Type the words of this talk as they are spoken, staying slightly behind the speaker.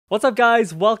What's up,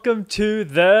 guys? Welcome to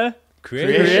the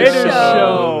Creator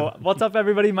Show. What's up,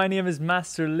 everybody? My name is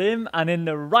Master Lim, and in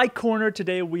the right corner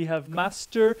today we have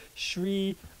Master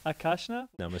Sri Akarshana.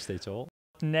 Namaste to all.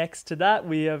 Next to that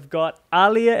we have got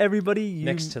Aaliyah. Everybody,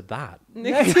 Next to that.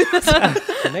 Next Next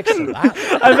to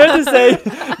that. I meant to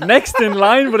say next in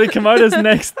line, but it came out as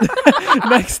next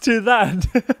next to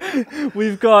that.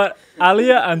 We've got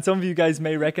Aaliyah, and some of you guys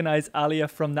may recognize Aaliyah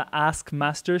from the Ask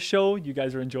Master show. You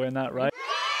guys are enjoying that, right?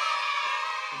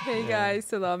 Hey guys,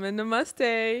 salam and namaste.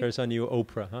 Here's our new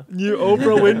Oprah, huh? New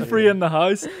Oprah Winfrey in the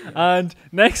house. And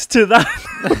next to that,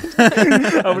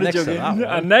 I'm Next to joking. that one.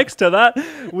 And next to that,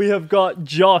 we have got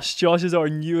Josh. Josh is our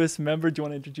newest member. Do you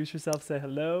want to introduce yourself? Say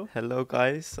hello. Hello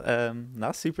guys,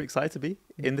 now super excited to be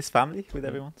in this family with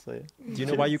everyone. So yeah. Do you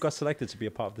know why you got selected to be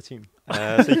a part of the team?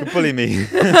 So you can bully me.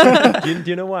 do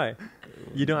you know why?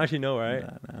 You don't actually know, right?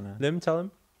 No. Let him tell him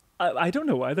I don't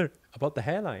know either. about the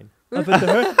hairline. About the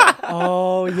hair?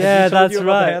 Oh, yeah, told that's you about the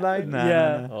right. hairline? No,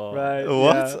 Yeah, no. Oh. right.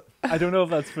 What? yeah. I don't know if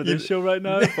that's for this show right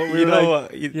now, but we You were know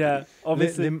like, what? yeah,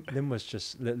 obviously. Lim was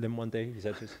just, Lim one day, he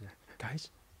said to us, guys,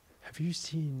 have you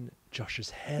seen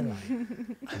Josh's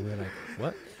hairline? And we were like,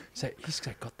 what? He's like, he's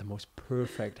like got the most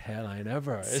perfect hairline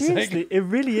ever. It's Seriously, like, it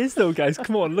really is though, guys.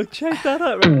 Come on, look, check that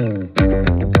out.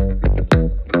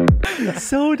 It's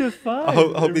so defined. I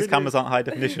hope It these really cameras aren't high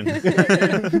definition.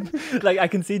 is. Like, I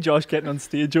can see Josh getting on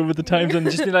stage over the times and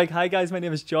just be like, "Hi guys, my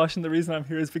name is Josh, and the reason I'm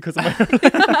here is because of my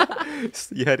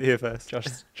You heard it here first.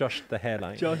 Josh the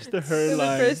hairline. Josh the So the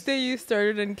hairline." first day you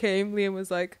started and came, Liam was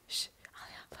like, "Shh,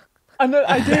 And then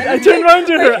I did. I turned around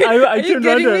to her. I are you turned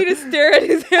around getting to me her. to stare at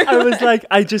his hair?" I was like,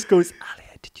 I just goes,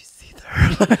 "Aaliyah, did you see the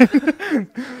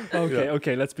hairline?"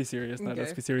 Okay, let's be serious now.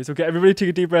 Let's Okay. be serious. Okay, everybody take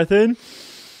a deep breath in.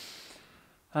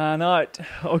 And out.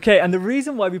 Okay, and the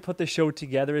reason why we put the show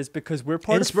together is because we're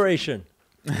part of... Inspiration.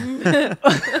 To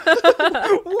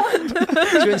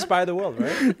inspire the world,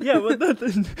 right? Yeah, but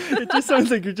it just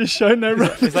sounds like you're just shouting out.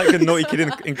 Right? It's like a naughty kid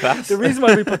in class. The reason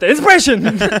why we put the inspiration...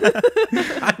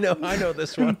 I know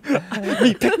this one.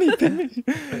 pick me.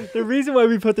 The reason why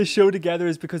we put the show together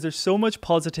is because there's so much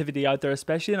positivity out there,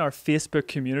 especially in our Facebook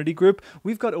community group.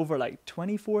 We've got over like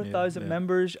 24,000 Yeah.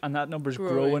 members, and that number's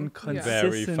growing Growing, yeah.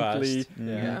 Very consistently. fast.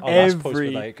 Yeah. Our last post Every-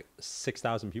 with like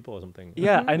 6,000 people or something.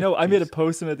 Yeah, I know. I made a Jeez.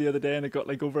 post on it the other day and it got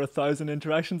like over 1,000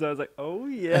 interactions. I was like, oh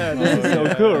yeah, this is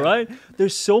so cool, right?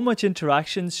 There's so much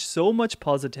interaction, so much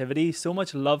positivity, so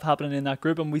much love happening in that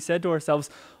group. And we said to ourselves,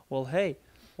 well, hey,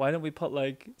 why don't we put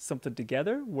like something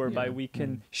together whereby we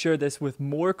can share this with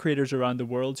more creators around the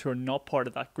world who are not part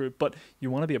of that group, but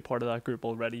you want to be a part of that group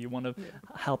already. You want to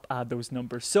help add those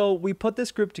numbers. So we put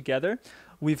this group together.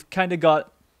 We've kind of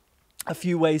got a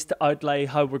few ways to outlay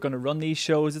how we're going to run these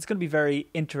shows. It's going to be very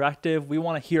interactive. We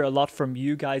want to hear a lot from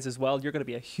you guys as well. You're going to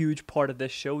be a huge part of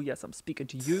this show. Yes, I'm speaking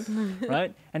to you,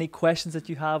 right? Any questions that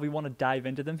you have, we want to dive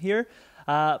into them here.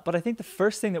 But I think the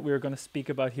first thing that we're going to speak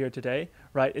about here today,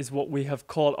 right, is what we have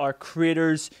called our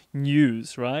Creators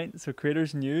News, right? So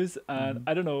Creators News, and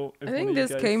I don't know if I one think of you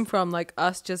this guys- came from like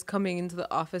us just coming into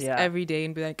the office Yeah. every day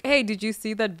and be like, "Hey, did you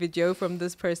see that video from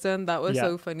this person? That was Yeah.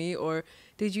 so funny." Or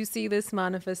did you see this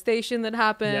manifestation that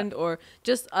happened? Or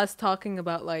just us talking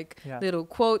about like Yeah. little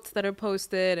quotes that are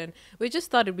posted, and we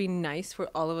just thought it'd be nice for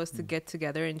all of us to get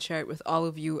together and share it with all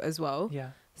of you as well. Yeah.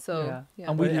 So Yeah. yeah.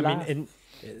 And Well, we I laugh. mean,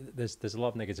 there's a lot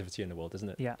of negativity in the world, isn't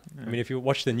it? Yeah. I mean, if you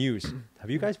watch the news, have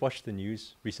you guys watched the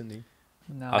news recently?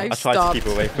 No. I I've tried to keep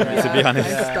stopped. away from it, to be Yeah. honest.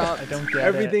 I've stopped. I don't get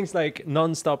Everything's like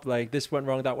non-stop, like this went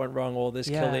wrong, that went wrong, all this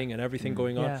Yeah. killing and everything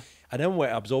going it. on. Yeah. And then we're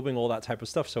absorbing all that type of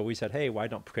stuff. So we said, hey, why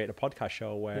not create a podcast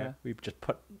show where Yeah. we just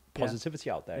put positivity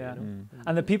out there? Yeah. You know?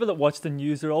 And the people that watch the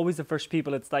news are always the first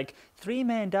people. It's like 3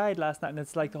 men died last night, and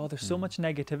it's like, oh, there's so much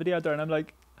negativity out there. And I'm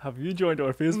like, have you joined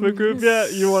our Facebook group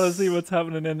yet? You want to see what's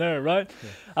happening in there, right?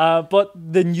 But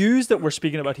the news that we're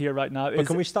speaking about here right now But is.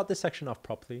 can we start this section off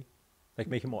properly? Like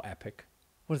make it more epic.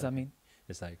 What does that mean?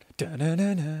 It's like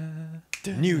Da-na-na-na,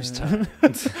 news time.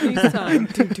 News time.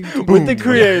 with the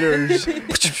creators.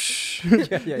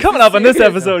 Yeah. Coming up on this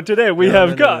Serious? episode today, we No, have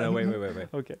no, got. No, wait.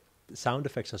 Okay. Sound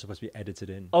effects are supposed to be edited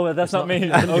in. Oh, well, that's It's not me. You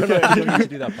don't Okay. need to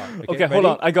do that part. Okay, hold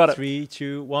on. ready? I got it. 3,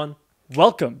 2, 1.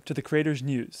 Welcome to the Creators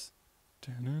News.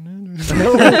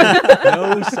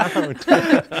 No sound.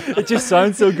 It just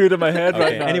sounds so good in my head right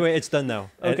Okay. now. Anyway, it's done now.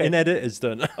 Okay. In edit, it's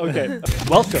done. Okay.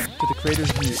 Welcome to the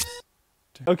Creators News.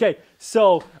 Okay,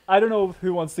 so I don't know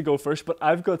who wants to go first, but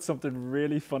I've got something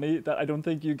really funny that I don't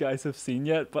think you guys have seen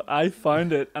yet, but I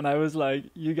found it and I was like,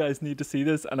 you guys need to see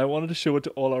this, and I wanted to show it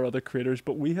to all our other creators.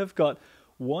 But we have got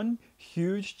one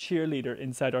huge cheerleader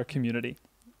inside our community.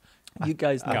 You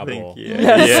guys know. I Gabor. think,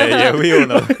 yeah, we all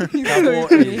know.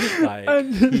 Gabor is like,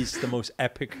 he's the most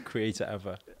epic creator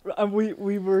ever. And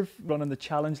we were running the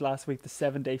challenge last week, the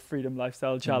 7-day freedom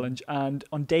lifestyle challenge. And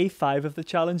on day 5 of the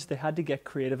challenge, they had to get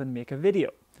creative and make a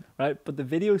video, right? But the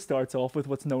video starts off with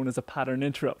what's known as a pattern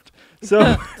interrupt.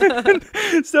 So,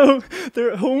 so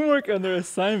their homework and their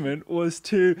assignment was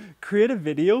to create a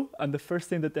video. And the first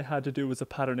thing that they had to do was a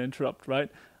pattern interrupt, right?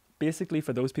 Basically,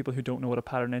 for those people who don't know what a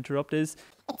pattern interrupt is,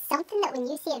 It's something that when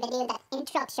you see a video that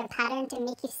interrupts your pattern to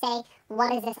make you say,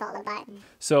 what is this all about?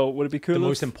 so would it be cool? The if-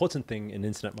 most important thing in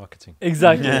internet marketing.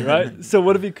 Exactly, right? So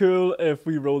would it be cool if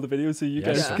we roll the video so you Yes,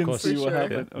 guys of can course. see For what sure.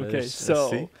 happened? Yeah, Okay, let's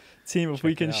so see. team, if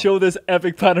we Check can it out. show this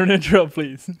epic pattern interrupt,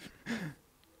 please.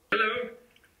 Hello.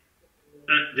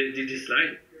 The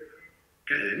slide.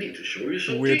 Guys, I need to show you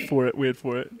something. Wait for it, wait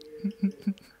for it.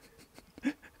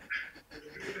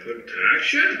 Put to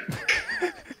action.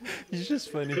 He's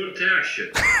just funny. Put to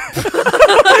action.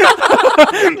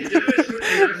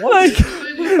 Like,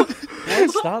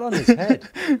 What's that on his head?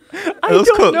 I those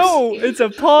don't cups? know. It's a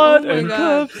pot Oh my and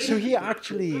God. cups. So he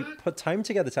actually put time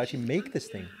together to actually make this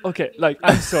thing. Okay, like,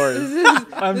 I'm sorry.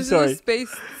 I'm This sorry. is a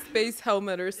space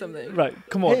helmet or something. Right,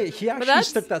 come on. Hey, he actually that's-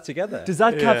 stuck that together. Does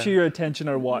that Yeah. capture your attention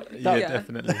or what? Yeah, Yeah.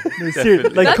 definitely. No, seriously,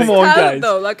 like, That's come on, talent, guys.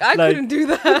 though. Like I Like- couldn't do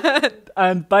that.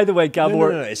 And by the way, no,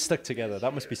 Gabor, no, it's stuck together.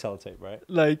 That must be sellotape, right?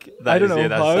 like, That I don't is- know yeah,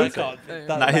 that's- how. that's God, it.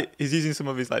 that- Nah, that- he's using some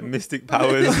of his like mystic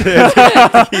powers. he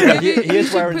You is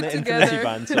should wearing put the infinity together-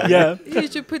 band. So Yeah. You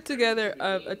should put together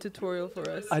a tutorial for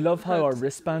us. I love how our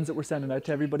wristbands that we're sending out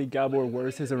to everybody, Gabor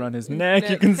wears his around his neck. You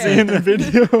Neck, can see in the head.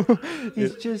 video.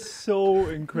 He's just so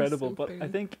incredible. so But I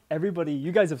funny. think everybody,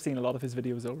 you guys have seen a lot of his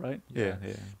videos though, right? yeah.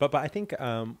 But I think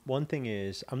one thing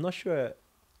is, I'm not sure.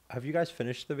 Have you guys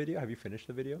finished the video? Have you finished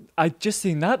the video? I just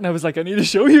seen that and I was like, I need to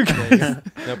show you guys.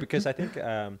 No, because I think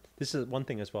this is one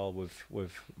thing as well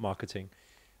with marketing.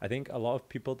 I think a lot of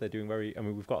people, they're doing very. I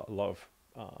mean, we've got a lot of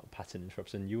pattern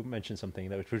interrupts, and you mentioned something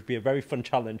that would be a very fun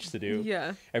challenge to do.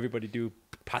 Yeah. Everybody do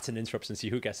pattern interrupts and see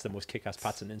who gets the most kick-ass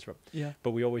pattern interrupt. Yeah.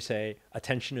 But we always say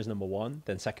attention is number 1,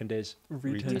 then second is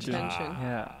Retention. Retention.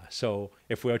 Yeah. So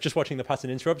if we're just watching the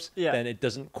pattern interrupts, Yeah. then it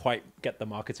doesn't quite get the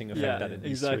marketing effect Yeah, that it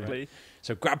needs to. exactly.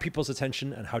 So grab people's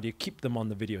attention, and how do you keep them on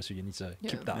the video? So you need to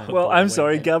keep that. hook Well, all I'm the way.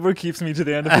 sorry, Gabor keeps me to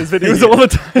the end of his videos all the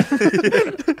time.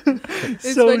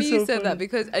 It's So, funny so you said funny. that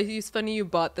because it's funny you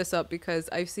brought this up because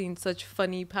I've seen such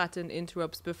funny pattern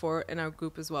interrupts before in our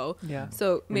group as well. Yeah.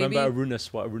 So maybe Remember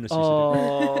Arunus, what Arunus used to do?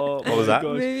 Oh, What was that?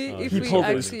 maybe Oh, if He we pulled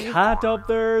his actually cat up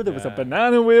there. There was a Yeah.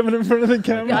 banana waving in front of the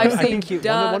camera. yeah, I've I seen think he-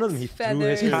 ducks, one of them, he threw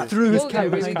his feathers. cat. Threw his We'll cat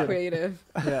get really behind him. creative.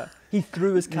 Yeah. He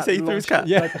threw his cat. say he threw his launched cat?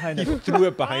 it right behind him. Threw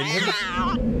it behind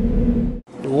him.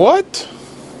 What?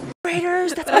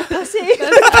 Raiders, that's my pussy.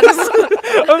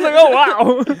 I was like, oh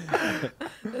wow.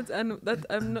 That's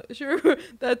I'm not sure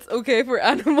that's okay for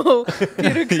animal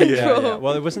theater control. Yeah.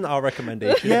 Well, it wasn't our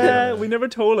recommendation. Yeah, we never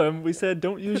told him. We said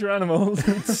don't use your animals.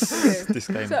 Okay.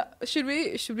 Disclaimer. So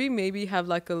should we maybe have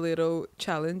like a little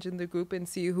challenge in the group and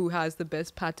see who has the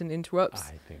best pattern interrupts?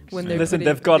 I think When so. they're Listen,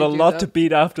 putting they've got a videos lot up. to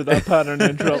beat after that pattern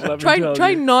interrupt. Let me tell Try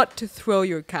you. not to throw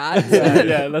your cat.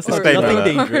 Yeah, let's not Disclaimer. do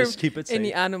Nothing that. dangerous. Keep it safe.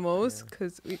 Any animals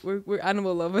because we're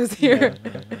animal lovers here.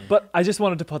 But I just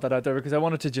wanted to put that out there because I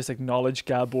wanted to just acknowledge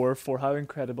Gabor for how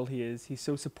incredible he is. He's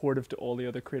so supportive to all the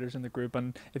other creators in the group.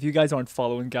 And if you guys aren't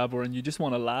following Gabor and you just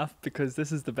want to laugh because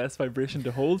this is the best vibration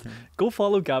to hold, go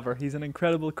follow Gabor. He's an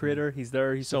incredible creator. He's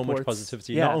there. He So much supports.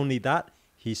 positivity. Yeah. Not only that,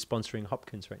 he's sponsoring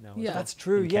Hopkins right now. as Yeah. well. That's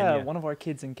true. In Yeah, Kenya. one of our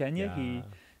kids in Kenya. He Yeah.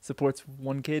 supports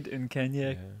one kid in Kenya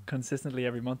Yeah. consistently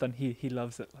every month, and he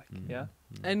loves it. Like, yeah.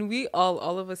 And we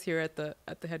all of us here at the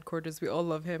headquarters, we all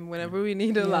love him. Whenever we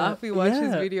need a laugh, we watch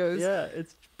his videos. Yeah,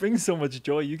 it brings so much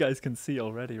joy. You guys can see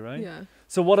already, right? Yeah.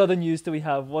 So, what other news do we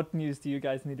have? What news do you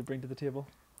guys need to bring to the table?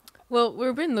 Well,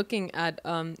 we've been looking at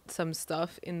some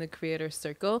stuff in the creator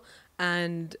circle,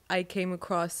 and I came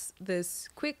across this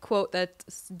quick quote that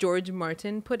George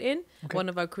Martin put in, one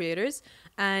of our creators,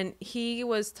 and he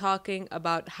was talking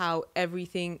about how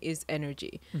everything is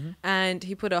energy. And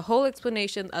he put a whole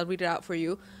explanation. I'll read it out for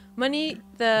you. Money,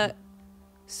 the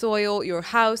soil, your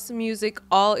house, music,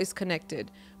 all is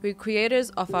connected. We're creators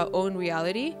of our own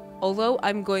reality. Although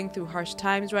I'm going through harsh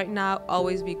times right now,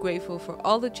 always be grateful for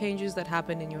all the changes that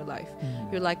happen in your life.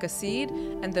 You're like a seed,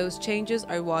 and those changes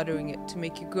are watering it to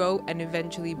make you grow and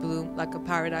eventually bloom like a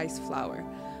paradise flower.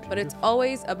 But it's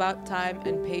always about time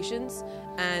and patience,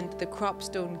 and the crops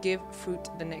don't give fruit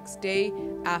the next day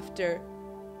after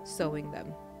sowing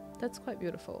them. That's quite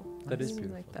beautiful. That is I really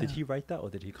beautiful. like that. Did he write that, or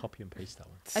did he copy and paste that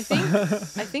one?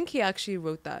 I think he actually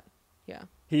wrote that. Yeah.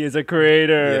 He is a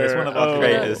creator. Yeah, it's one of our Oh.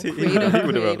 creators. He would have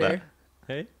wrote that.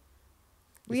 Hey?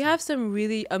 We have some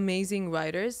really amazing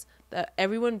writers that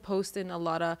everyone posts in a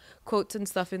lot of quotes and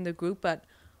stuff in the group, but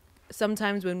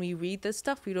sometimes when we read this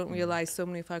stuff, we don't realize so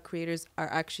many of our creators are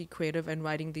actually creative and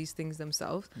writing these things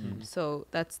themselves. So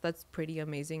that's pretty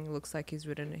amazing. Looks like he's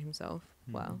written it himself.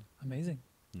 Wow. Amazing.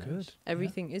 Nice. Good.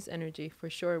 Everything is energy, for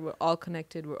sure. We're all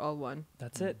connected. We're all one.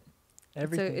 That's it.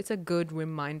 Everything. It's a good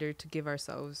reminder to give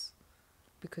ourselves,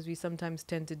 because we sometimes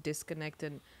tend to disconnect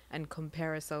and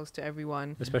compare ourselves to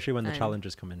everyone. Especially when the And-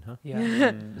 challenges come in, huh? Yeah.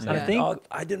 It's And I like, think- "Oh,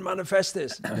 I didn't manifest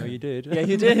this. No, you did. Yeah,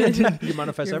 you did. You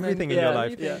manifest You're everything in yeah, your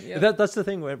life. everything, yeah. That's the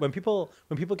thing. When people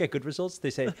get good results, they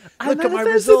say, I "Look at my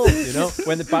manifested results." this. You know,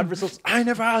 when the bad results, I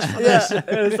never asked for Yeah, this.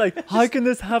 and it's like, how can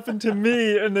this happen to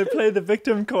me? And they play the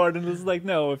victim card, and it's like,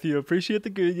 no, if you appreciate the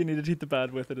good, you need to treat the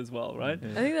bad with it as well, right?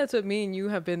 I think that's what me and you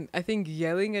have been, I think,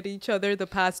 yelling at each other the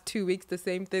past 2 weeks, the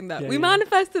same thing that Yeah, we yeah.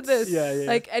 manifested this. Yeah, yeah.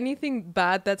 Like anything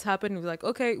bad that's happened, we're like,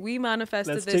 okay, we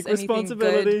manifested Let's this. take Anything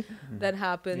responsibility. good that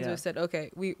happens, Yeah. we said,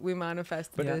 okay, we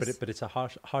manifested But this. but it's a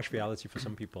harsh reality for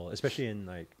some people, especially in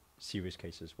like serious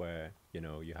cases where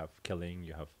you have killing,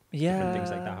 you have different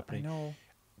things like that happening. I know.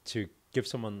 To give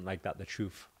someone like that the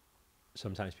truth,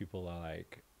 sometimes people are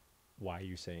like, "Why are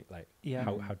you saying like? Yeah.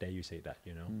 How dare you say that?"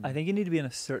 You know. I think you need to be in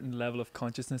a certain level of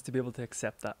consciousness to be able to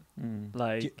accept that.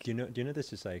 Like, Do you know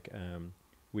this is like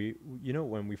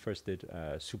when we first did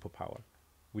superpower,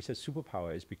 we said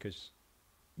superpower is because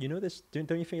this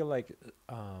don't you feel like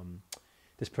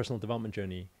this personal development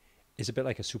journey is a bit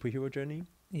like a superhero journey?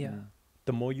 yeah.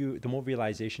 The more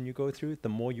realization you go through, the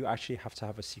more you actually have to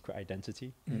have a secret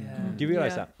identity. Yeah. Do you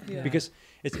realize Yeah, that? yeah. Because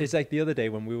it's like the other day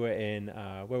when we were in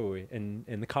where were we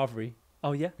in the carvery.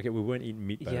 Oh, yeah. Okay, we weren't eating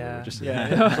meat, by the way. Yeah. We're just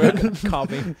Yeah. we're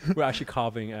carving. We're actually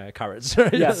carving carrots,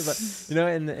 right? Yes. But,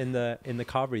 in the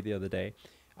carvery the other day,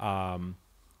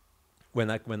 when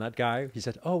that guy, he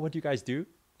said, "Oh, what do you guys do?"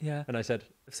 Yeah. And I said,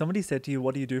 If somebody said to you,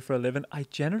 what do you do for a living? I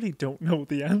generally don't know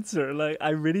the answer. Like,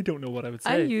 I really don't know what I would say.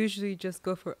 I usually just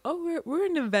go for, we're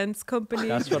an events company.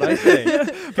 "That's what I say."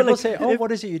 People like, say, "Oh,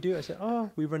 what is it you do?" I say, "Oh,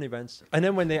 we run events." And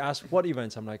then when they ask what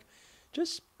events, I'm like,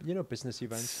 "Just business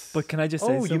events." But can I just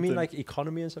say Oh, something? you mean like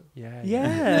economy and stuff? Yeah.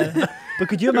 Yeah. But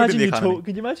could you Improving imagine the you economy. told?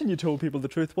 Could you imagine you told people the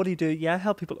truth? What do you do? Yeah, I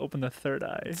help people open their third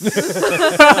eye.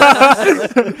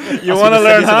 You want to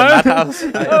learn how?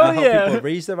 I Oh, help yeah. people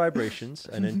raise their vibrations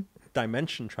and then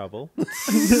dimension travel.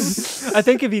 I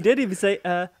think if he did, he would say,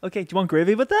 "Okay, do you want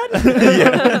gravy with that?"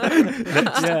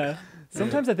 Yeah.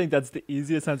 Sometimes I think that's the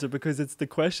easiest answer because it's the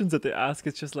questions that they ask.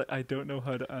 It's just like, I don't know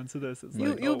how to answer this. It's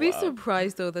like, You'll oh, be wow.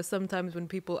 surprised though that sometimes when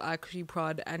people actually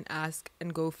prod and ask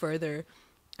and go further,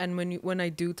 and when I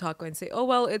do talk and say, oh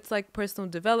well, it's like personal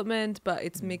development, but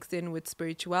it's mixed in with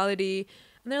spirituality,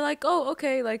 and they're like, oh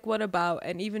okay, like what about?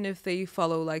 And even if they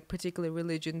follow like particular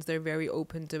religions, they're very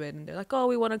open to it, and they're like, oh,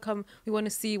 we want to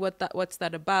see what's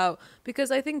that about,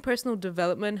 because I think personal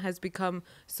development has become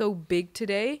so big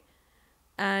today.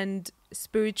 And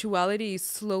spirituality is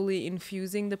slowly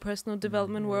infusing the personal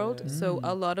development world. So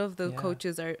a lot of the Yeah.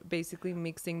 coaches are basically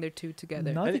mixing their two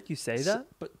together. Now I that think you say S- that,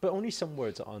 but only some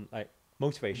words on like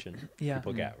motivation. Yeah.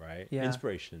 People get right. Yeah.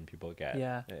 Inspiration. People get.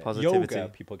 Yeah. Positivity. Yoga.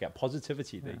 People get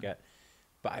positivity. They Yeah. get.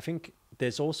 But I think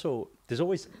there's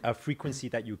always a frequency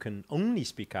that you can only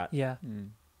speak at yeah.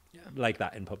 like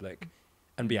that in public,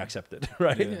 and be accepted,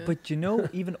 right? Yeah. But you know,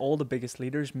 even all the biggest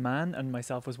leaders, man and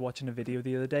myself was watching a video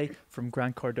the other day from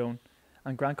Grant Cardone.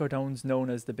 And Grant Cardone's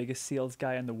known as the biggest sales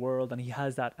guy in the world. And he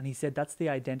has that. And he said, that's the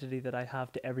identity that I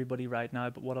have to everybody right now.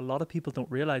 But what a lot of people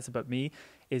don't realize about me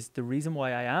is the reason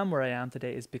why I am where I am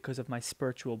today is because of my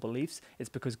spiritual beliefs. It's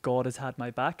because God has had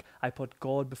my back. I put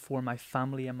God before my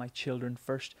family and my children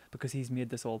first because he's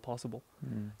made this all possible.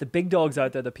 The big dogs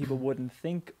out there that people wouldn't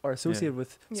think or associate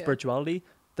with Yeah. spirituality,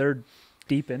 they're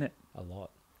deep in it. A lot.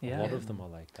 Yeah. A lot of them are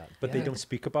like that, but they Yeah. don't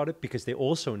speak about it because they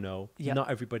also know Yeah. not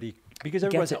everybody, because Gets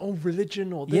everyone's like, it. oh,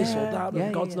 religion or this or Yeah, that, yeah,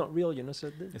 and God's yeah. not real, So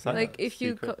It's Like that if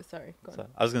you secret- sorry, go on. So,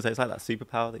 I was going to say, it's like that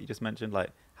superpower that you just mentioned, like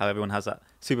how everyone has that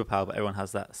superpower, but everyone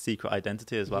has that secret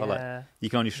identity as well. Like Yeah. you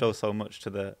can only show so much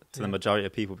to the Yeah. majority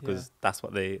of people because that's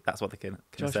what they can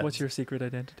Josh, sense. what's your secret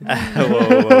identity?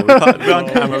 whoa. We're on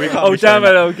camera. We can't Oh, be damn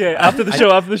showing it. Okay. After the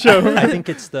show, after the show. I think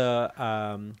it's the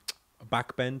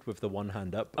back bend with the one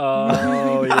hand up.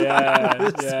 Oh, yeah.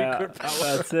 The yeah. secret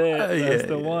power. That's it. That's Yeah,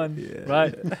 the one. yeah.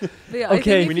 Right. But yeah, Okay. I think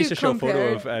if We need you to show a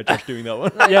photo of Josh doing that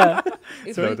one. Yeah.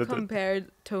 If So we the-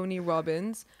 compared Tony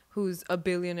Robbins, who's a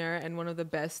billionaire and one of the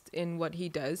best in what he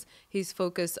does, he's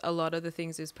focused a lot of the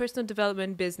things is personal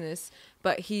development, business,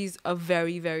 but he's a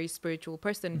very, very spiritual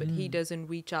person, but he doesn't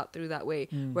reach out through that way.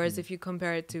 Whereas if you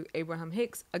compare it to Abraham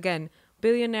Hicks, again,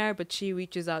 billionaire, but she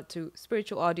reaches out to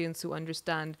spiritual audience who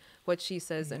understand what she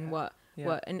says and what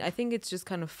And I think it's just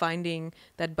kind of finding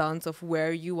that balance of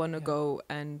where you want to go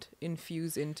and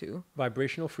infuse into.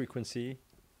 Vibrational frequency,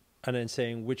 and then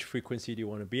saying which frequency do you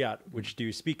want to be at, which do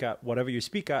you speak at, whatever you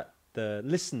speak at, the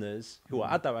listeners who are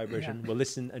at that vibration will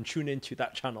listen and tune into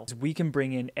that channel. We can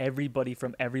bring in everybody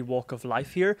from every walk of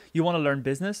life here. You want to learn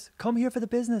business? Come here for the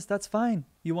business. That's fine.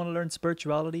 You want to learn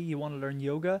spirituality? You want to learn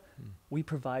yoga? We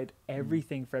provide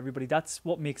everything for everybody. That's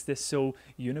what makes this so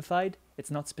unified.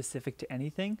 It's not specific to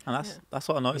anything. And that's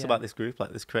what I noticed about this group,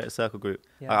 like this Creator Circle group.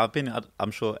 Yeah. Like,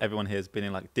 I'm sure everyone here has been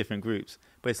in like different groups,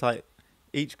 but it's like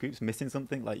each group's missing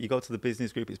something. Like you go to the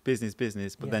business group, it's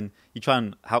business, but then you try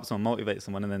and help someone, motivate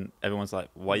someone, and then everyone's like,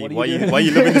 why are you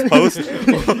loving this post?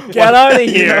 Get out of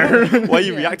here. Why are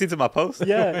you reacting to my post?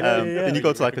 Then you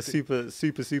go to like a super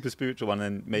spiritual one,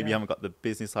 and maybe you haven't got the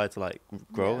business side to like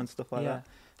grow and stuff like that.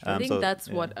 I think that's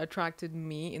what attracted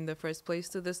me in the first place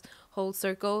to this whole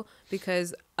circle,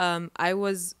 because I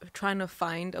was trying to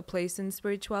find a place in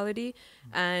spirituality,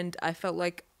 and I felt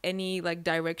like any like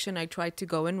direction I tried to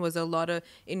go in was a lot of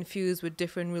infused with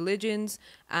different religions,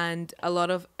 and a lot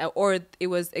of, or it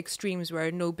was extremes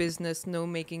where no business, no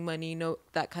making money, no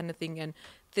that kind of thing. And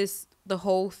the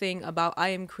whole thing about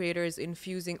IAmCreator is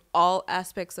infusing all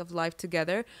aspects of life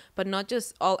together, but not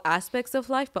just all aspects of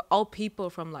life, but all people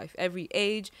from life, every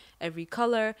age, every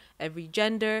color, every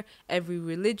gender, every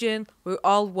religion. We're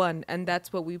all one, and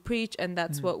that's what we preach, and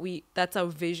that's that's our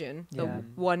vision, the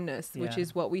oneness, which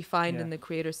is what we find in the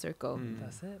Creator Circle.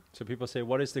 That's it. So people say,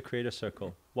 what is the Creator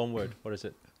Circle? One word. What is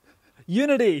it?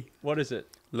 Unity. What is it?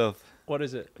 Love. What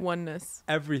is it? Oneness.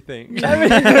 Everything.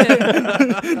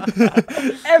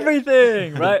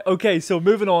 Everything. Right. Okay. So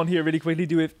moving on here really quickly.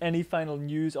 Do we have any final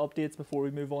news updates before we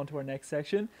move on to our next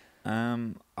section?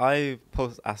 I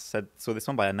said this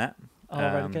one by Annette.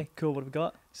 Right. Okay. Cool. What have we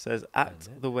got? Says, act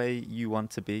the way you want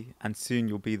to be, and soon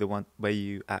you'll be the one way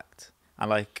you act. And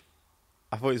like,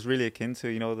 I thought it was really akin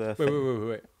to the.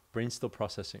 Wait. Brain's still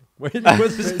processing. Wait, I had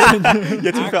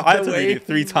to read it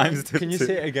 3 times. Can you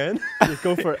say it again? Yeah,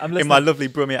 go for it. I'm listening. In my lovely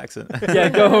Brummie accent. Yeah,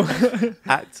 go.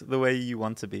 Act the way you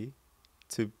want to be.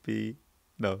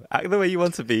 Act the way you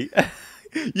want to be.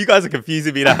 You guys are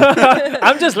confusing me now.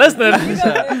 I'm just listening.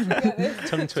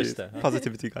 Tongue twister.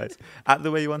 Positivity, guys. Act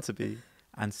the way you want to be,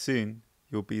 and soon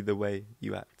you'll be the way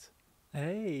you act.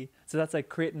 Hey, so that's like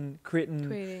creating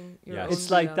Your own it's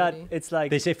like reality. that. It's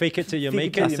like They say fake it till you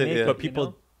make till it, you make but it,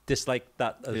 people dislike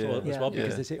that as well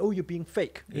because they say, oh, you're being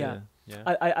fake. Yeah. Yeah.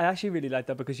 I actually really like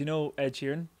that, because Ed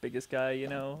Sheeran, biggest guy,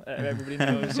 everybody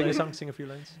knows. Sing a song, sing a few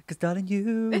lines. Because darling,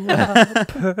 you are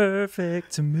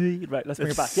perfect to me. Right, let's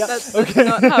bring it back. Yeah, that's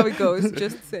not how it goes.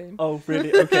 Just saying. Oh,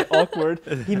 really? Okay, awkward.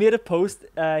 He made a post.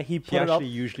 He put He it up. actually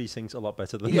usually sings a lot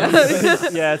better than Yeah.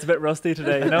 that. Yeah, it's a bit rusty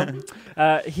today,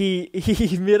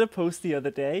 He made a post the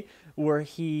other day where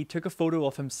he took a photo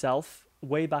of himself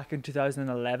way back in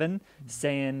 2011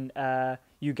 saying,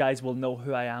 you guys will know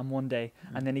who I am one day.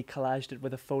 And then he collaged it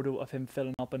with a photo of him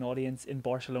filling up an audience in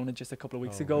Barcelona just a couple of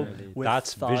weeks ago. Really? With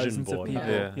That's vision thousands of board. people.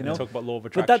 Yeah. Talk about law of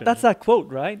attraction. But that's that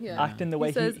quote, right? Yeah. Acting the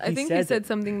way says, he I think he said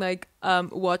something like,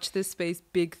 watch this space,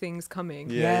 big things coming.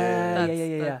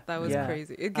 Yeah. That was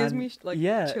crazy. It gives me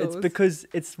chills. It's because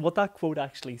it's what that quote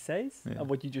actually says, Yeah. and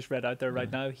what you just read out there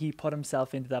right now. He put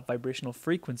himself into that vibrational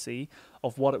frequency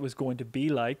of what it was going to be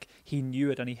like. He knew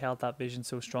it, and he held that vision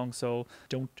so strong. So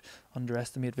don't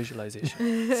underestimate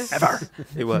visualization. Ever.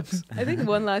 It works. I think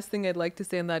one last thing I'd like to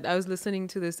say on that, I was listening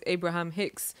to this Abraham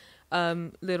Hicks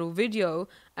little video,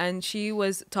 and she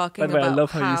was talking By the way, about I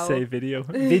love how you say video.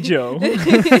 Video.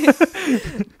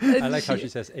 I like how she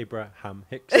says Abraham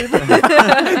Hicks.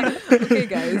 Okay,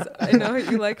 guys, I know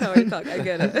you like how I talk. I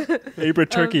get it. Abra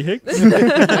Turkey Hicks.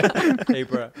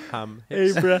 Abraham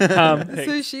Hicks. Abraham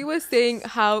Hicks. So she was saying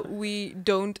how we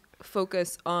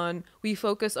focus on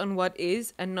what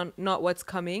is and not what's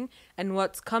coming, and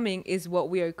what's coming is what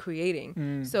we are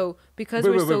creating. So because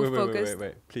we're so focused.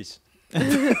 Wait, please.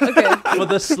 Okay. For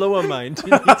the slower mind,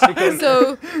 you need to go.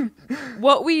 So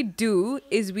what we do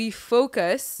is we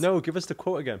focus. No, give us the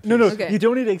quote again. Please. No, Okay. You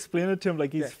don't need to explain it to him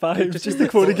like he's 5. just Just the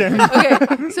quote again.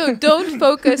 Okay, so don't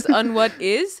focus on what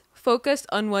is, focus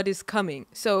on what is coming.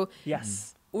 So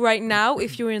Yes. right now,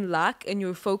 if you're in lack and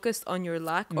you're focused on your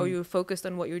lack, or you're focused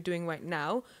on what you're doing right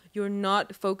now, you're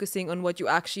not focusing on what you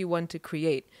actually want to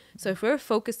create. So if we're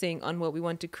focusing on what we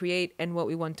want to create and what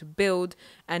we want to build,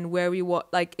 and where we want,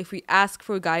 like if we ask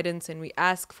for guidance and we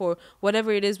ask for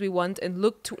whatever it is we want, and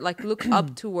look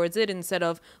up towards it instead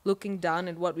of looking down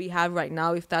at what we have right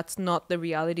now, if that's not the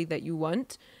reality that you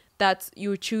want, that's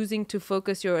you're choosing to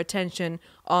focus your attention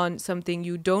on something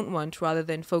you don't want rather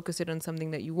than focus it on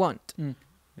something that you want.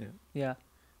 Yeah.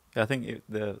 I think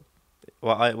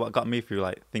what got me through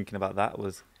like thinking about that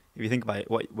was, if you think about it,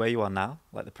 where you are now,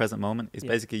 like the present moment, is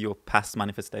basically your past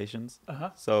manifestations.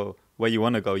 So where you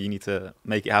want to go, you need to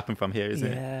make it happen from here, isn't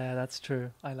it? Yeah, that's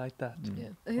true. I like that. Yeah,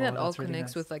 I think that all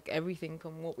connects with like everything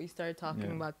from what we started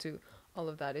talking about to all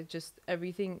of that. It's just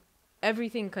everything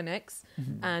connects.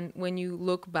 And when you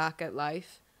look back at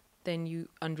life, then you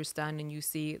understand and you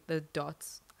see the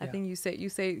dots. I think you say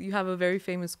you have a very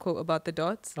famous quote about the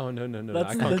dots. Oh no!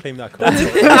 I can't claim that quote. No.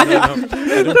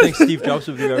 I don't think Steve Jobs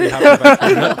would be very happy about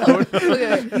that quote.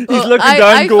 Okay. He's looking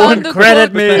down, going,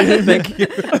 "Credit me." Thank you.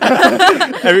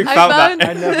 Eric I found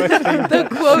that. found the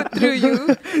quote through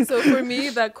you. So for me,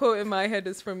 that quote in my head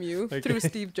is from you through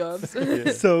Steve Jobs.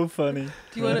 So funny.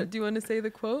 Do you want to say the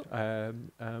quote?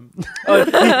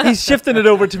 He's shifting it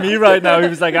over to me right now. He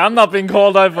was like, "I'm not being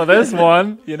called out for this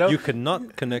one." You know. You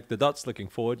cannot connect the dots looking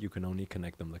forward. You can only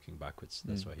connect them looking backwards.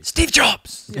 That's why he's Steve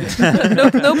Jobs.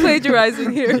 No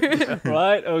plagiarizing here.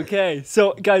 Right. Okay.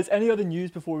 So, guys, any other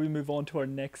news before we move on to our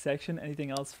next section? Anything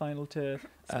else final to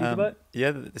speak about?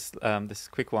 Yeah, this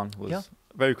quick one was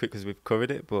very quick because we've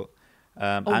covered it, but Oh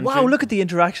Andrew, wow! Look at the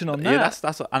interaction on that. Yeah,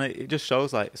 that's what, and it just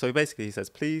shows like, so basically he says,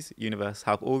 please universe,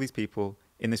 help all these people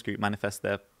in this group manifest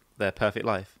their perfect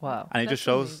life. Wow. And it just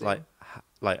shows amazing.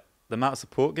 like the amount of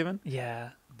support given.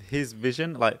 Yeah. His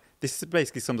vision, like this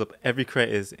basically sums up every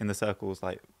creator's in the circle's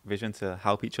like vision to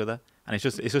help each other, and it's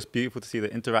just beautiful to see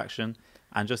the interaction,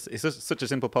 and it's just such a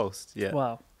simple post. Yeah.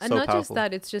 Wow. And so not powerful. just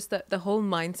that, it's just that the whole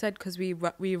mindset, because we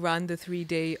ran the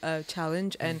 3-day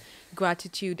challenge, and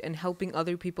gratitude and helping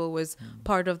other people was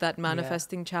part of that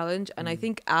manifesting challenge. And I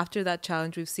think after that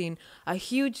challenge, we've seen a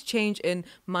huge change in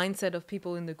mindset of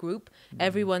people in the group.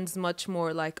 Everyone's much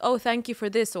more like, oh, thank you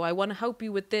for this, so I want to help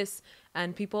you with this.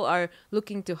 And people are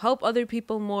looking to help other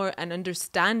people more and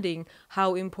understanding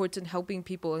how important helping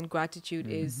people and gratitude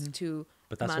is to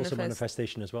But that's also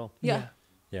manifestation as well. Yeah.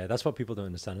 Yeah, that's what people don't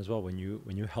understand as well. When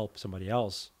you help somebody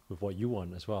else with what you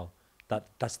want as well,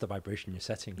 that's the vibration you're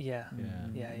setting. Yeah.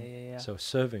 Yeah. So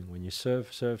serving, when you serve,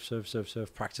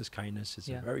 practice kindness is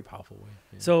a very powerful way.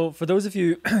 Yeah. So for those of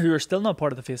you who are still not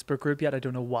part of the Facebook group yet, I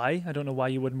don't know why. I don't know why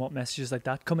you wouldn't want messages like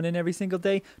that coming in every single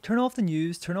day. Turn off the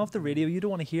news, turn off the radio. You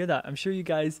don't want to hear that. I'm sure you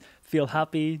guys feel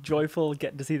happy, joyful,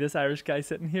 getting to see this Irish guy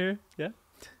sitting here. Yeah.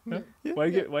 Huh? Why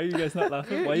are you guys not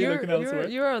laughing? Why are you looking elsewhere?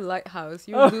 You're a lighthouse.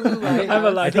 You're a Lulu lighthouse. I'm a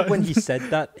lighthouse. I think when he said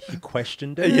that, he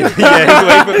questioned it.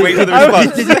 Wait for the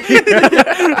response.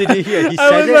 Did you hear? He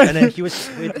said it, and then he was.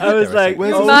 I was like,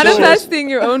 He's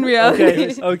manifesting your own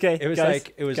reality. Okay. It was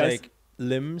guys, like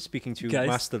Lim speaking to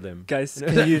Master Lim. Guys,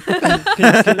 can you?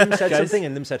 Lim said something,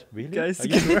 and Lim said, "Really? Guys, Are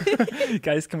you sure?"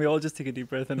 guys, can we all just take a deep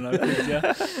breath in and out, please?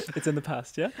 Yeah, it's in the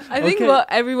past. Yeah. I think what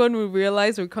everyone will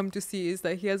realize or come to see is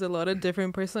that he has a lot of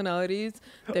different personalities.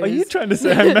 Are you trying to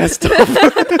say I messed up? No,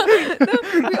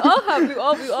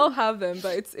 we all have them,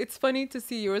 but it's funny to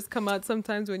see yours come out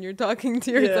sometimes when you're talking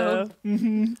to yourself.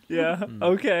 Yeah.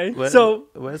 Okay.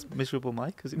 Where's Miserable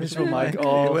Mike? Is it Miserable Mike?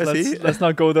 Oh, where's he? let's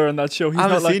not go there on that show. I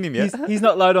haven't seen him yet. He's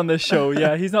not allowed on this show.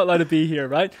 Yeah, he's not allowed to be here,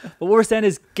 right? But what we're saying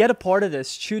is get a part of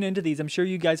this. Tune into these. I'm sure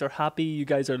you guys are happy. You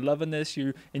guys are loving this.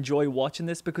 You enjoy watching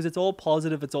this because it's all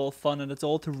positive, it's all fun, and it's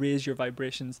all to raise your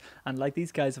vibrations. And like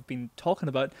these guys have been talking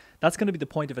about, that's going to be the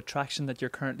point of attraction that you're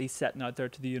currently setting out there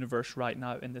to the universe right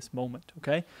now in this moment,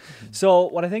 okay? So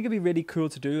what I think would be really cool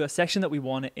to do, a section that we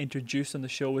want to introduce on the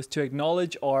show, is to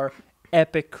acknowledge our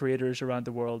epic creators around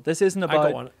the world. This isn't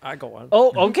about... I got one.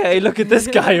 Oh, okay. Look at this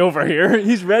guy over here.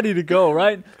 He's ready to go,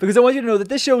 right? Because I want you to know that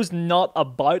this show is not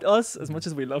about us, as much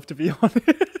as we love to be on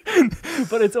it,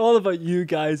 but it's all about you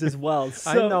guys as well.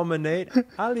 So, I nominate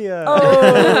Aaliyah.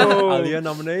 Oh, Aaliyah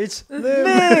nominates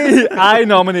me. I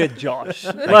nominate Josh.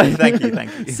 Thank you.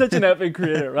 Such an epic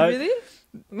creator, right? Really?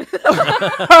 You know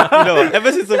what?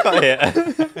 Ever since I've got here,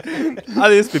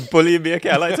 Ali's been bullying me. Okay,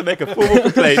 I like to make a formal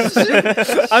complaint.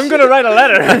 I'm gonna write a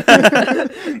letter.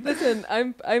 Listen,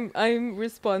 I'm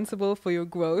responsible for your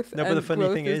growth. No, but the funny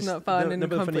thing is, not found in the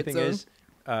comfort zone.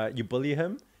 You bully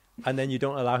him, and then you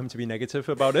don't allow him to be negative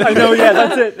about it. I know, yeah,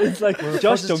 that's it. It's like,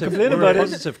 Josh, don't complain about a it.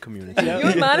 positive community. Yeah.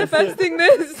 You're manifesting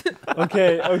this.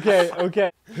 Okay.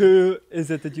 Who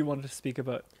is it that you wanted to speak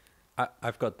about?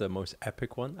 I've got the most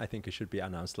epic one. I think it should be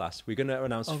announced last. We're going to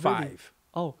announce 5. Really?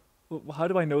 Oh, well, how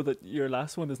do I know that your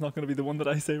last one is not going to be the one that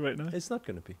I say right now? It's not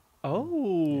going to be.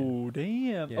 Oh,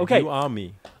 damn. Yeah, okay. You are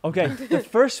me. Okay. The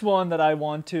first one that I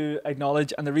want to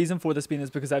acknowledge, and the reason for this being is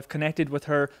because I've connected with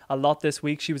her a lot this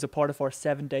week. She was a part of our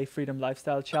 7-day Freedom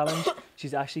Lifestyle Challenge.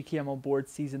 She's actually came on board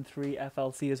season 3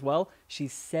 FLC as well.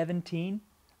 She's 17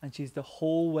 and she's the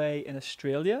whole way in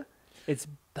Australia.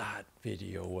 That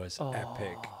video was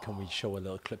epic. Can we show a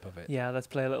little clip of it? Yeah, let's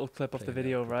play a little clip of the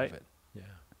video, right? Yeah.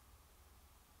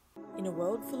 In a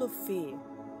world full of fear,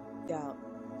 doubt,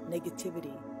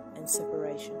 negativity, and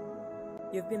separation,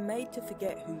 you've been made to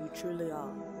forget who you truly are.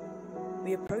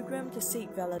 We are programmed to seek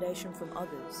validation from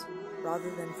others rather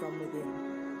than from within.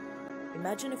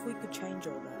 Imagine if we could change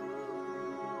all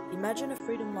that. Imagine a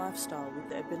freedom lifestyle with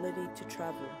the ability to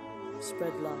travel,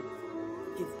 spread love,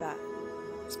 give back,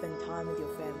 spend time with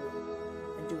your family,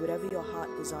 and do whatever your heart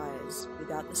desires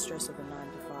without the stress of a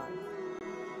 9-to-5.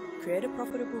 Create a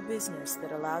profitable business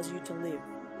that allows you to live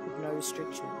with no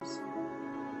restrictions.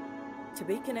 To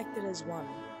be connected as one,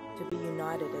 to be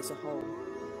united as a whole,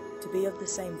 to be of the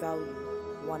same value,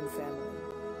 one family.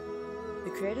 The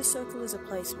Creator Circle is a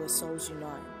place where souls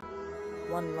unite.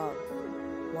 One love,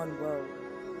 one world,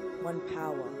 one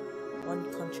power,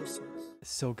 one consciousness.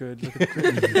 So good. Look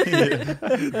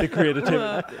at the creativity.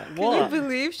 Can you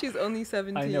believe she's only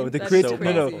 17? I know the That's creative.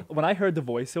 crazy. No. When I heard the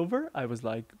voiceover, I was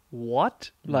like,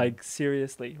 "What? Like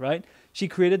seriously, right?" She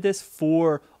created this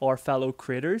for our fellow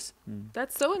creators.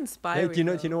 That's so inspiring. Do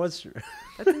you know what's?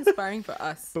 That's inspiring for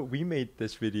us. But we made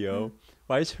this video.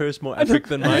 Why is hers more epic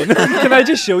than mine? Can I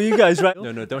just show you guys? Right?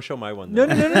 No, don't show my one. No.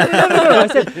 I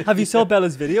said, have you saw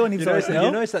Bella's video? And he was like, no.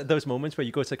 You know, it's those moments where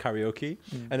you go to karaoke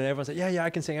and then everyone's like, yeah, I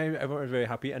can sing. Everyone's very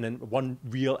happy. And then one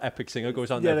real epic singer goes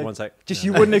on and everyone's like, just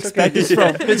you wouldn't expect this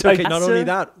from. It's okay. Not only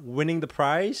that, winning the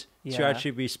prize to Yeah.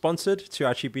 actually be sponsored, to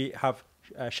actually have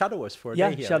shadow us for a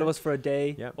day here. Shadow us for a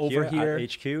day over here.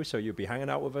 At HQ, so you'll be hanging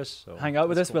out with us. So hang out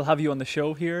with us. cool. we'll have you on the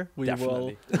show here. We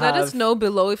Definitely. will Let us know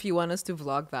below if you want us to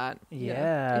vlog that.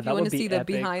 Yeah, If that you want would to be see the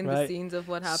epic, behind the right? scenes of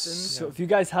what happens. So if you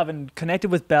guys haven't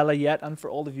connected with Bella yet, and for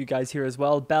all of you guys here as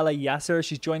well, Bella Yasser,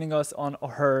 she's joining us on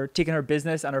taking her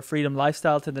business and her freedom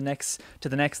lifestyle to the next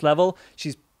level.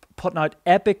 She's putting out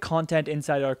epic content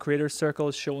inside our creator circle,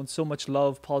 showing so much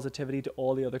love, positivity to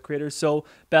all the other creators. So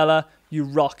Bella, you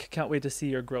rock. Can't wait to see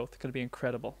your growth. It's gonna be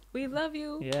incredible. We love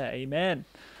you. Yeah, amen.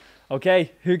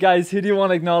 Okay, who do you want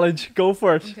to acknowledge? Go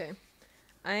for it. Okay.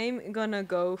 I'm gonna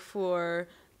go for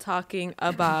talking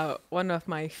about one of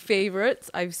my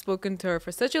favorites. I've spoken to her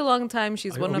for such a long time.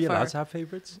 She's one Are of we allowed our to have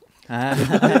favorites?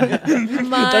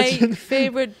 my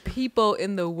favorite people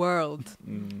in the world.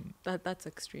 That's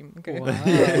extreme. Okay.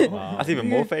 Wow. That's even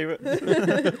more favorite.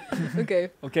 Okay.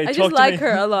 Okay, I talk just to like me.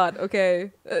 her a lot.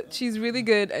 Okay. She's really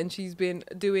good and she's been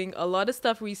doing a lot of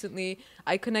stuff recently.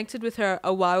 I connected with her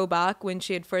a while back when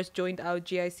she had first joined our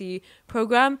GIC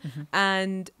program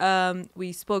and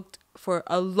we spoke for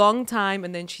a long time,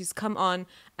 and then she's come on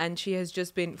and she has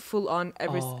just been full on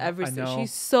ever I since. know.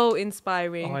 She's so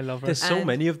inspiring. Oh, I love her. There's so And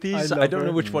many of these. I I don't love know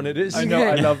her. which one it is. I know,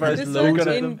 I love her. This There's one loads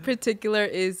of in them. particular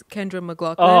is Kendra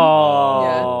McLaughlin.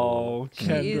 Oh, She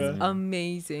is Kendra.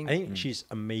 amazing. I think she's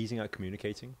amazing at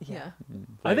communicating. Yeah.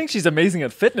 I think she's amazing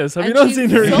at fitness. Have you And not she's seen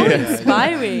her? so yet?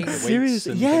 inspiring. The weights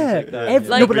Seriously, and yeah. things like that. Every-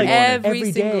 Like no, but like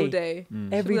every single day.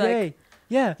 Every Like- day.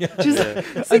 Yeah. She's like,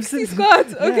 60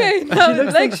 squats. Okay, now she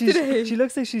looks legs like today. she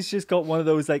looks like she's just got one of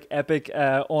those like epic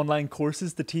online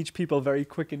courses to teach people very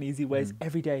quick and easy ways.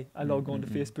 Every day I log on to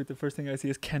Facebook, the first thing I see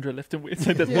is Kendra lifting weights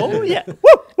like this. Oh yeah.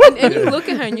 And you look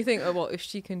at her and you think, oh well, if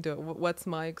she can do it, what's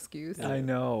my excuse? I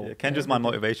know. Yeah, Kendra's my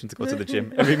motivation to go to the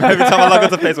gym. Every time I log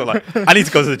onto Facebook, like, I need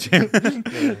to go to the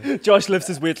gym. Josh lifts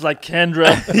his weights like Kendra.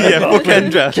 Yeah, fuck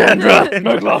Kendra. Kendra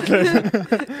McLaughlin.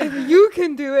 If you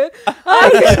can do it, I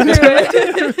can do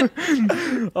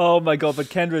it. Oh my god, but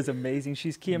Kendra is amazing.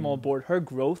 She's came on board. Her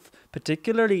growth,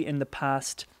 particularly in the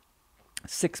past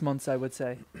 6 months, I would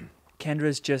say.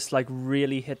 Kendra's just like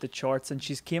really hit the charts, and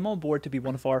she's came on board to be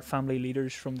one of our family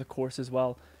leaders from the course as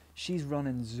well. She's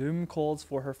running Zoom calls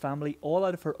for her family, all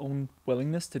out of her own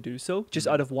willingness to do so, just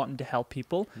out of wanting to help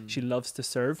people. She loves to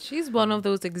serve. She's one of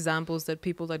those examples that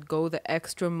people that go the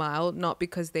extra mile, not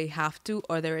because they have to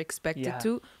or they're expected Yeah.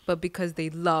 to, but because they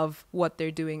love what they're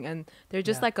doing. And they're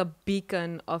just Yeah. like a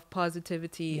beacon of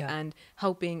positivity Yeah. and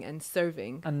helping and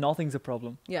serving. And nothing's a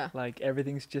problem. Yeah. Like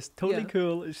everything's just totally Yeah.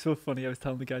 cool. It's so funny. I was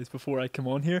telling the guys before I come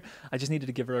on here, I just needed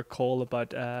to give her a call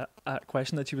about a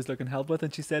question that she was looking help with,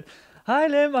 and she said, "Hi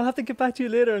Lim, I'll have to get back to you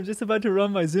later. I'm just about to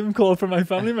run my Zoom call for my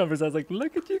family members." I was like,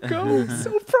 "Look at you go,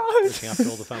 so Looking proud." after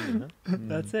all the family, huh?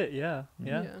 That's it. Yeah.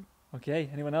 Okay.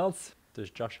 Anyone else? Does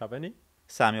Josh have any?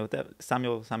 Samuel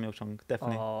Chung,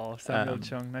 definitely. Oh, Samuel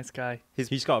Chung, nice guy.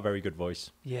 He's got a very good voice.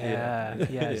 Yeah, Yeah.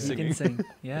 he can Singing. sing.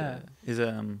 Yeah. He's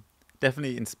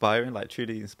definitely inspiring, like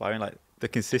truly inspiring, like the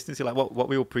consistency, like what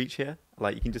we all preach here.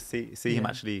 Like you can just see him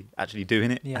Yeah. actually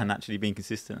doing it Yeah. and actually being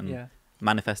consistent and Yeah.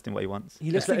 manifesting what he wants.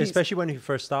 He looks like Especially when he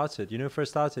first started. You know,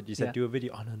 first started, you said, Yeah. do a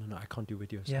video. Oh, no, I can't do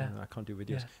videos. Yeah. No, I can't do videos.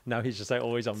 Yeah. Now he's just like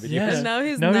always on videos. Yeah. And now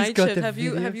his Now he's night got shift. the Have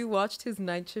videos. you watched his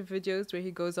night shift videos where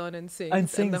he goes on and sings, And and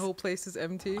sings. the whole place is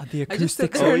empty? the I just sit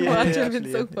acoustics. there and yeah, watch yeah, him. It's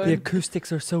actually, so yeah. fun. The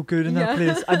acoustics are so good in that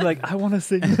Yeah. place. I'm like, I want to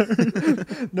sing there.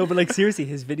 No, but like seriously,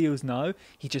 his videos now,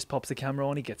 he just pops the camera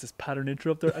on, he gets his pattern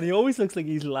intro up there, and he always looks like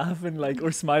he's laughing like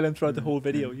or smiling throughout the whole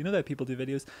video. You know that people do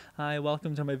videos, hi,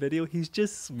 welcome to my video. He's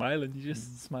just smiling. You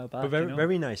just smile back. But very, you know?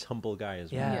 very nice, humble guy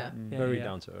as well. Yeah. Yeah. Very yeah.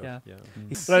 down to earth. Yeah. Yeah.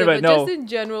 But Yeah, anyway, but no. just in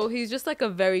general, he's just like a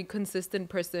very consistent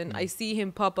person. I see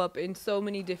him pop up in so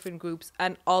many different groups,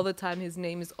 and all the time his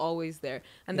name is always there.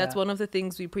 And that's Yeah. one of the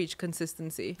things we preach: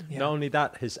 consistency. Yeah. Not only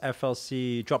that, his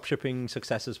FLC dropshipping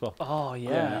success as well. Oh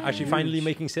yeah. Actually, finally Huge.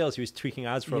 making sales. He was tweaking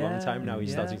ads for a long Yeah, time. Now he's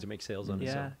yeah. starting to make sales on it.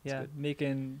 So Yeah, it's yeah,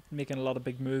 good. making a lot of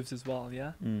big moves as well.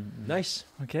 Yeah. Nice.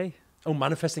 Okay. Oh,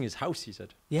 manifesting his house, he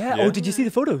said. Yeah. Yeah. Oh, did you see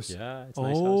the photos? Yeah, it's a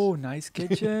nice Oh, house. nice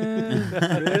kitchen.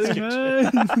 Really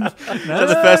nice.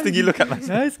 That's the first thing you look at. Like,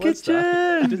 Nice What's kitchen.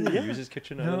 that? Doesn't he use his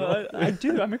kitchen? I don't know. No, I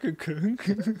do. I'm a good cook.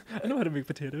 I know how to make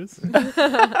potatoes.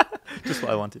 just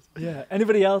what I wanted. Yeah.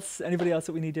 Anybody else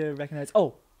that we need to recognize?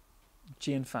 Oh,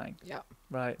 Jian Fang. Yeah.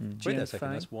 Right. Mm. Wait Jian a second.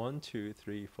 Fang. That's 1, 2,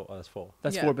 3, 4. Oh, that's 4.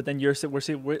 That's Yeah. 4, but then we're waiting Don't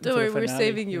for worry, the we're finale,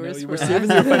 saving you know? yours We're for saving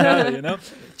last. your finale, you know.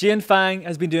 Jian Fang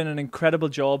has been doing an incredible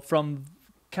job from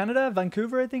Canada,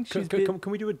 Vancouver, I think. Can, She's can, been, can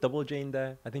we do a double Jane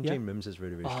there? I think Yeah. Jane Mims is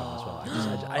really, really strong as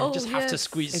well. I Oh, just have to yes.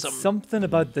 squeeze it's some. something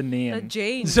about the name.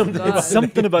 Jane. Something God. It's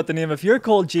something about the name. If you're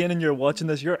called Jane and you're watching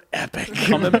this, you're epic.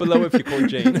 Comment below if you call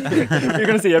Jane. You're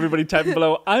gonna see everybody typing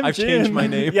below. I've changed Jane." my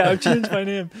name. Yeah, I've changed my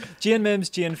name. Jian Mims,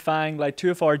 Jian Fang, like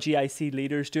 2 of our GIC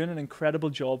leaders, doing an incredible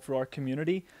job for our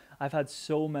community. I've had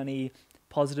so many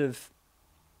positive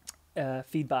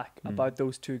feedback about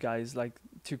those 2 guys, like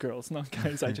 2 girls, not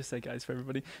guys. I just say guys for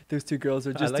everybody. Those 2 girls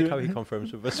are I just like doing. how he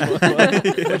confirms with us. I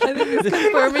think he's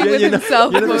confirming with you know,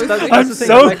 himself that's, mostly. that's I'm the thing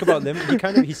so- I like about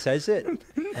them. He says it.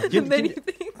 Do And then he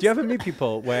you ever meet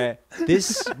people where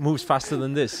this moves faster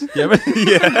than this? Do you ever?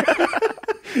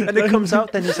 Yeah. And it comes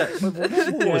out, then he's like, what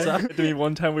was that? To me,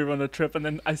 one time we were on a trip, and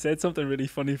then I said something really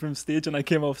funny from stage, and I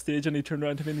came off stage, and he turned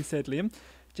around to me and he said, "Liam,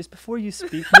 just before you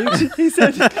speak," he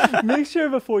said, "make sure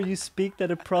before you speak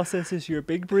that it processes your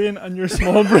big brain and your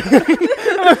small brain."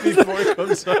 Before it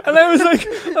comes out. And I was like,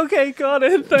 "Okay, got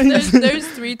it. Thanks." there's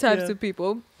 3 types Yeah. of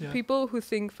people. Yeah. People who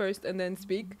think first and then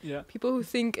speak. Yeah, People who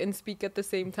think and speak at the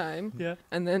same time. yeah.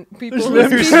 And then people There's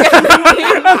who Liam. speak and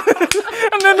think.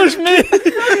 And then there's me.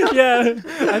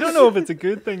 Yeah, I don't know if it's a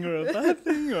good thing or a bad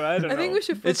thing, or I don't know. I think we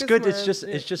should focus It's good. more It's on- just.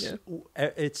 yeah, It's just. yeah.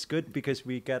 It's good because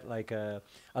we get like a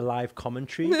live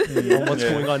commentary on what's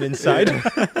going on inside.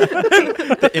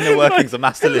 The inner workings of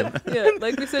Master Lim. Yeah,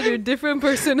 like we said, your different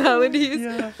personalities.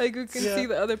 Yeah. Like we can Yeah. see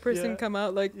the other person Yeah. come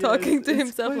out like Yeah, talking to it's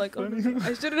himself quite like, oh, funny. my God,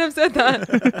 I shouldn't have said that.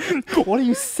 What are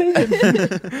you saying?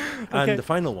 Okay. And the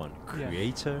final one, Yeah.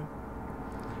 creator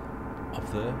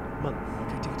of the month.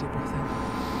 Okay, take a deep breath in.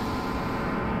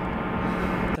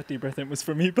 That deep breath in was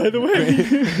for me, by the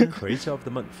way. Creator of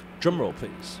the month. Drum roll,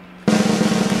 please.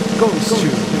 Goes to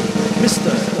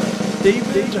Mr.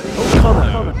 David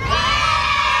O'Connor.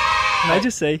 Can I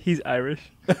just say he's Irish?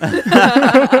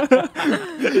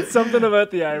 It's something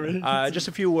about the Irish. Just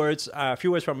a few words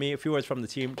from me, a few words from the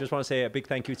team. Just want to say a big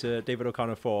thank you to David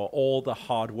O'Connor for all the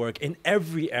hard work in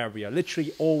every area.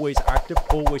 Literally always active,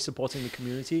 always supporting the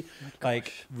community.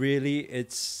 Like really,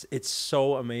 it's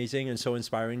so amazing and so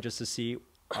inspiring just to see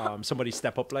somebody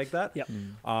step up like that. Yep.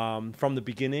 From the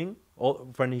beginning,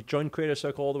 when he joined Creator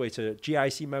Circle, all the way to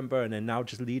GIC member, and then now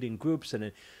just leading groups and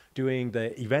then doing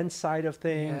the event side of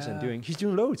things and he's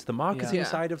doing loads, the marketing Yeah.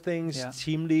 side of things, Yeah.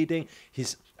 team leading,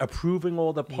 he's approving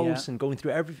all the posts Yeah. and going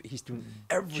through everything. He's doing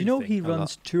everything. Do you know he A lot.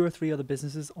 runs 2 or 3 other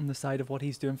businesses on the side of what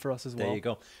he's doing for us as well? There you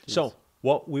go. So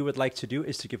what we would like to do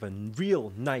is to give a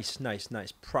real nice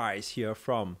prize here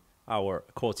from our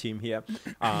core team here,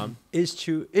 is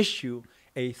to issue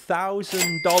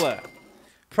 $1,000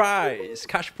 prize,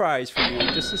 cash prize for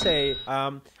you, just to say,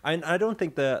 and I don't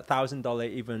think the $1,000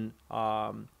 even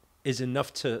is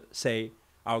enough to say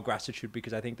our gratitude,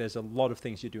 because I think there's a lot of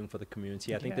things you're doing for the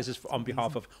community. I think this is on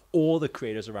behalf of all the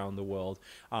creators around the world.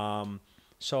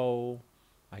 So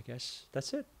I guess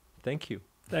that's it. Thank you.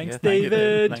 Thanks, Yeah, thank you,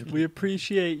 David. Thank you. We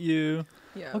appreciate you.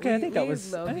 Yeah. Okay, I think that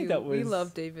was- Love I think you. that We was-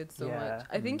 love David so yeah. much.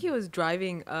 I think he was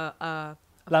driving a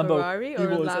Lambo. Ferrari He or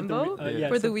a was at the Lambo yeah,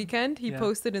 for the some- weekend. He yeah.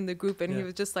 posted in the group and he Yeah.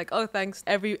 was just like, "Oh, thanks,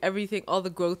 everything, all the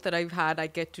growth that I've had, I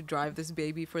get to drive this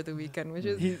baby for the weekend," which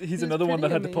is He's it another was one that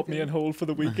pretty had to put me on amazing. hold for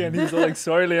the weekend. He's like,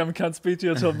 "Sorry, Liam, can't speak to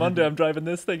you until Monday. I'm driving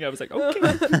this thing." I was like, "Okay."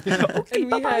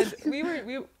 And I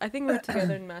think we were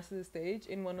together in Master the Stage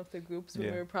in one of the groups when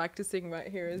Yeah. we were practicing right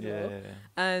here as Yeah, well. yeah, yeah.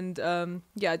 And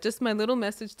yeah, just my little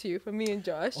message to you from me and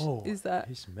Josh is that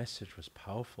his message was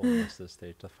powerful. That's the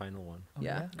stage, the final one.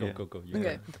 yeah. Go, Yeah. go, go. You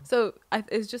Okay, go. so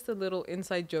it's just a little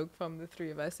inside joke from the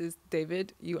three of us. Is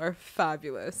David, you are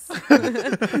fabulous.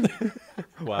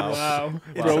 Wow. Wow, Wow.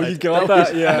 bro, you got That was-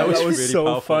 that? Yeah, that was that was really so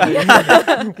powerful.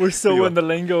 funny. We're so You in the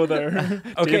lingo there.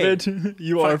 Okay. David,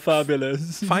 you are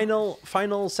fabulous.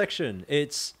 Final section.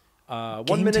 It's 1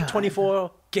 Game minute time.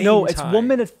 24 game No, it's time. 1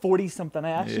 minute 40 something.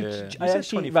 I actually, Yeah. I You said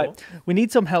actually, 24. right. We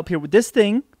need some help here with this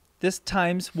thing. This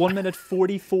times 1 minute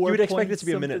 44. You would expect point it to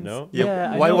be a minute, something. no?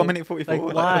 Yeah, I why know. 1 minute 44?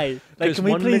 Like why? Like, Because can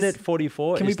we 1 please? minute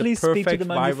 44 can we is please the speak to perfect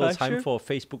the viral manufacturer? time for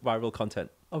Facebook viral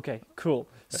content. Okay, cool.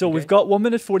 So Okay. we've got 1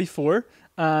 minute 44,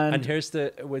 And and here's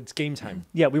it's game time.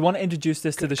 yeah, we want to introduce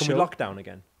this to the Can show. we lock down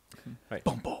again? Right.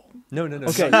 Boom, boom. No, no, no.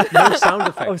 Okay. No sound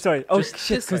effect. Oh, sorry. Oh, Just-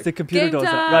 shit, just because like- the computer Game does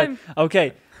that. Right. time.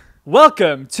 Okay.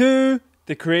 Welcome to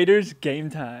the creators' game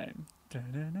time.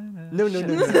 No, no, no,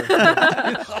 no.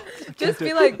 no. Just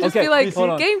be like, Okay, hold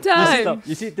on. game This is time. the-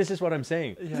 You see, this is what I'm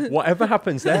saying. Yeah. Whatever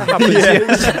happens there happens here.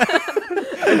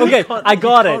 Okay, I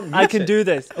got it. can't I mute can it. do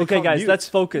this. Okay, can't guys, mute. let's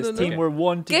focus. No, no. Team, Okay. we're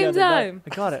one Game together. Right. time.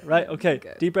 I got it. Right. Okay.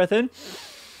 Okay. Deep breath in.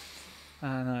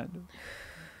 And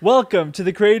welcome to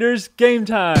the creators' game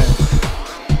time.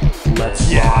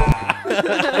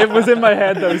 It was in my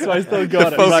head though, so I still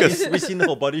got it. Focus. Right. We seen the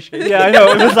whole body shape. Yeah, I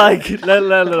know. It was like let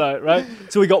it out, right?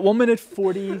 So we got 1 minute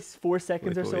 44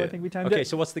 seconds or so. I yeah. think we timed Okay, it.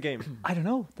 so what's the game? I don't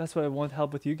know. That's why I want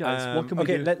help with you guys. What can we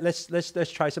okay, do?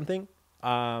 let's try something.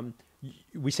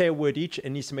 We say a word each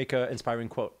and needs to make an inspiring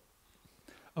quote.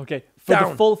 Okay, for Down.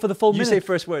 the full You minute. say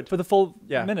first word. for the full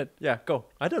Yeah. minute. Yeah, go.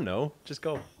 I don't know. Just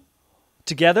go.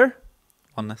 Together.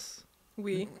 Honest.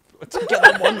 We.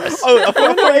 Together oneness. Oh, I thought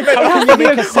you meant How can you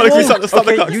make a Stop the clock, stop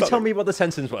the Okay, clock, you stop tell the- me what the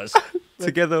sentence was.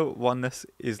 Together, oneness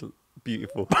is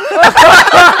beautiful. No,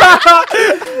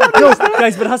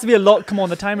 guys, but it has to be a lot. Come on,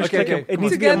 the timer's Okay, clicking. okay, It come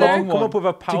needs on. to be a Together. long one. Come up with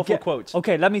a powerful Toge- quote.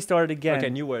 Okay, let me start it again. Okay,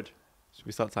 new word. Should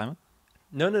we start timer?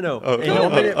 No, no, no. Oh, In oh,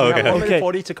 1 minute, oh, we have okay. 1 minute Okay.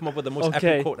 40 to come up with the most Okay.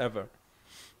 epic quote ever.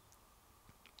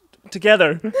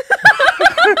 Together. Come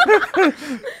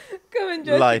on,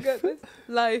 Josh. Life. You got this.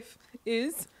 Life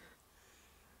is.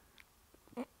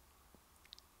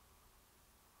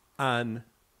 And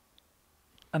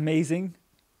Amazing.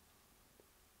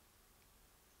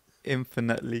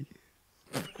 Infinitely.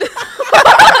 come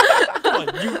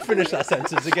on, you finish that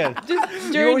sentence again.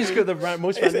 Just You always journey. go the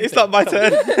most It's, random it's thing. not my Come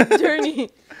on. turn. Journey.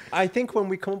 I think when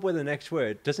we come up with the next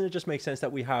word, doesn't it just make sense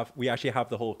that we actually have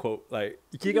the whole quote? Like,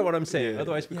 you get what I'm saying? Yeah.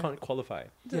 Otherwise, we can't qualify.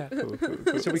 Yeah. Cool, cool,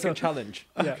 cool. So we can challenge.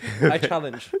 Yeah. I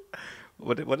challenge.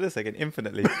 What did I say again?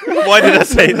 Infinitely. Why did I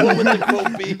say What would that? the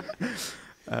quote be?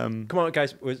 Come on,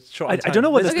 guys. We're short I on time. don't know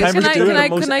what Let's this Okay, timer's can I doing can the I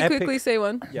most can I epic- quickly say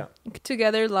one? Yeah.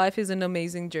 Together, life is an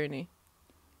amazing journey.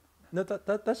 No,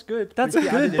 that's good. That's We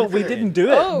added good, but we infinite didn't in.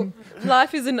 do it. Oh,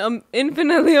 life is an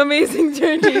infinitely amazing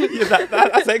journey. Yeah,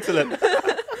 that's excellent.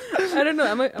 I don't know.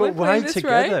 Am I But why playing this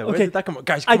together? right? Where Okay. did that come on?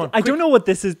 Guys, come on. I don't know what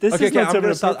this is. This Okay, is not I'm serving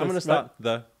gonna a start. purpose. I'm gonna start.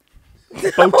 The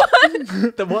Right.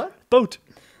 Boat. the what? Boat.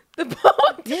 The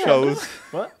boat, Shows.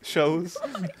 What? Shows.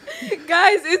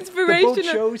 guys, The inspirational. boat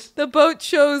shows The boat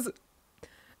shows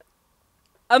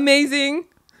amazing.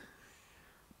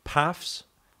 paths.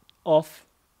 Off.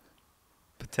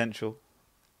 Potential.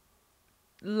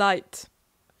 Light.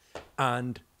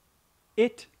 And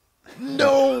It.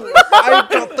 no, I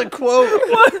got the quote.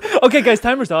 Okay, guys,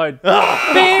 timer's down.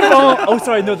 Bing bong. Oh,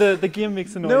 sorry. No, the game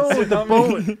makes a noise. No, the Not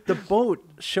me. boat. The boat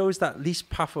shows that least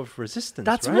path of resistance.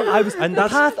 That's right? what I was. And the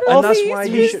that's path and of that's least why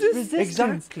you should resistance.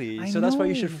 exactly. I So that's why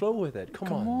you should know. flow with it. Come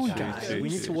Come on, on, guys. guys. We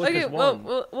need to work Okay, as well,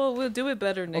 one. we'll do it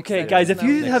better next Okay, time. guys, if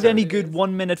you Next have time. any good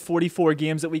 1 minute 44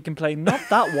 games that we can play, not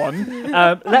that one,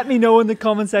 let me know in the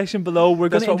comment section below. We're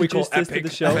going That's to what we call introduce this to epic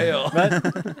the show. fail.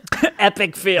 Right?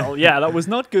 Epic fail. Yeah, that was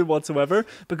not good whatsoever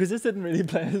because this didn't really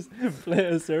play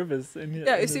a service.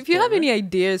 Yeah, so if you have any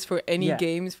ideas for any Yeah.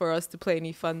 games for us to play,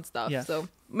 any fun stuff, Yeah. so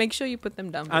make sure you put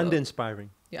them down below. And inspiring.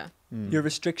 Yeah. Your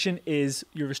restriction is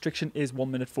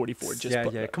 1 minute 44. Just yeah,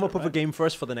 put yeah. that Come up there, with a game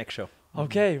first for the next show.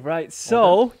 Okay, right.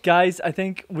 So, guys, I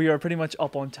think we are pretty much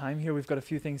up on time here. We've got a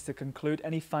few things to conclude.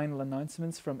 Any final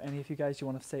announcements from any of you guys? You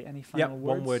want to say any Yeah, final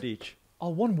words? one word each. Oh,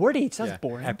 one word each. That's Yeah,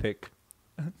 boring. Epic.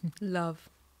 Love.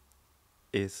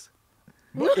 Is.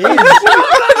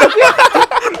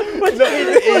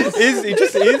 It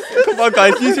just is. Come on,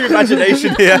 guys, use your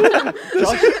imagination here.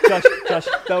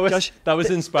 Josh, that was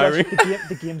inspiring.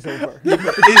 The game's over.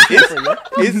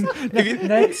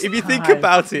 If you think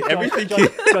about it, everything Josh,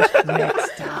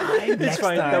 next time. It's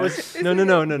fine. That was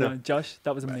no. Josh,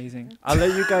 that was amazing. I'll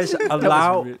let you guys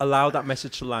allow that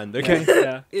message to land.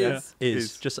 Okay.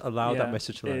 Is. Just allow that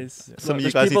message to land. Some of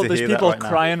you guys need to hear that right now.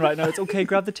 Crying right now. It's okay.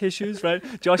 Grab the tissues, right?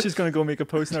 Josh is gonna go make a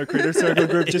post in our Creator Circle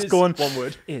group, just going one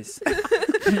word. Is.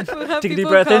 We'll have Take a deep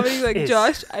people breath in. commenting like, Is.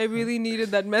 Josh, I really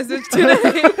needed that message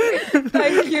today.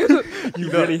 Thank you.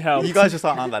 You really helped. You guys just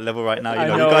aren't on that level right now. I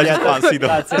You know, guys yeah, just can't see them.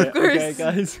 That's it. Of course. Okay,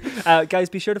 guys. Guys,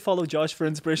 be sure to follow Josh for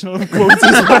inspirational quotes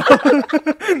as well.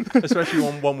 Especially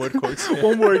one word quotes.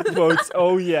 One word quotes.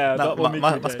 Oh yeah, No, that will make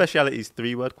my your day. speciality is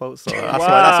 3-word quotes. So that's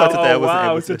why today I wasn't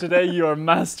able to. So today you are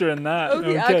mastering that. Oh,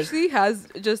 he actually has,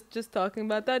 just talking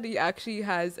about that, he actually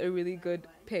has a really good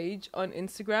page on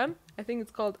Instagram. I think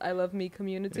it's called I Love Me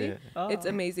Community. Yeah. Oh. It's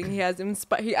amazing. He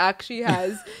actually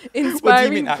has What do you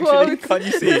inspiring mean, actually? quotes Can't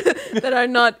you see it? that are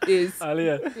not is.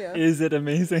 Aaliyah, Yeah. is it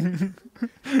amazing?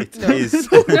 It No. is.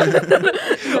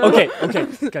 Okay,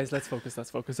 guys, let's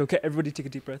focus. Okay, everybody take a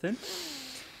deep breath in.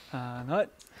 Not.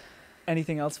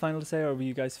 Anything else final to say, or were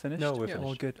you guys finished? No, we're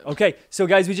All finished. good. Okay, so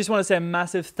guys, we just want to say a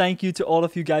massive thank you to all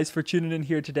of you guys for tuning in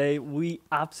here today. We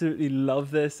absolutely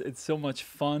love this. It's so much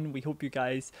fun. We hope you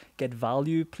guys get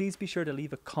value. Please be sure to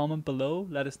leave a comment below.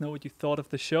 Let us know what you thought of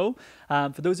the show.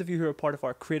 For those of you who are part of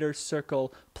our Creator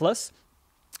Circle Plus,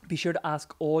 be sure to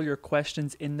ask all your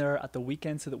questions in there at the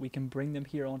weekend so that we can bring them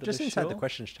here onto Just the inside show. the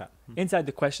questions chat. Inside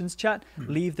the questions chat,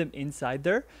 leave them inside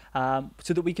there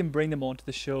so that we can bring them onto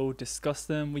the show, discuss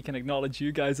them. We can acknowledge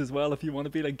you guys as well if you want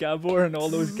to be like Gabor and all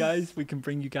those guys. We can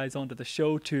bring you guys onto the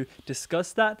show to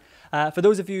discuss that. For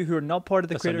those of you who are not part of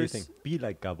the That's a new creators, thing. Be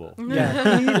like Gabo.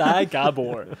 yeah, be like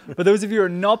Gabor. For those of you who are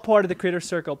not part of the Creator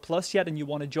Circle Plus yet and you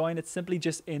want to join, it's simply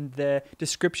just in the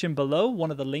description below. One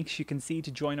of the links you can see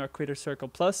to join our Creator Circle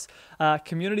Plus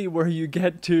community, where you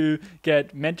get to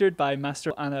get mentored by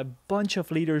Master and a bunch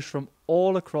of leaders from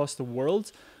all across the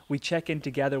world. We check in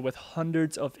together with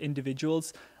hundreds of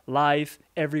individuals live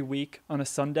every week on a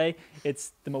Sunday.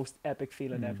 It's the most epic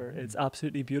feeling ever. It's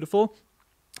absolutely beautiful.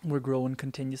 We're growing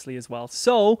continuously as well.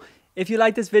 So if you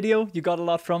like this video, you got a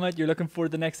lot from it, you're looking forward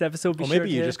to the next episode, be Or sure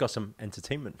maybe to you just got some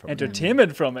entertainment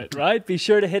from it, right? Be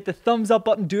sure to hit the thumbs up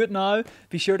button. Do it now.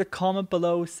 Be sure to comment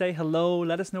below, say hello,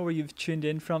 let us know where you've tuned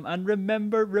in from, and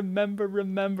remember,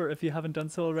 if you haven't done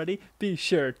so already, be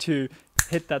sure to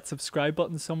hit that subscribe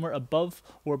button somewhere above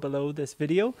or below this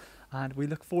video. And we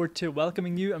look forward to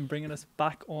welcoming you and bringing us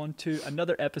back on to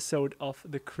another episode of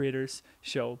The Creators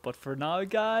Show. But for now,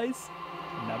 guys,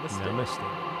 namaste.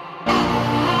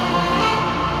 Namaste.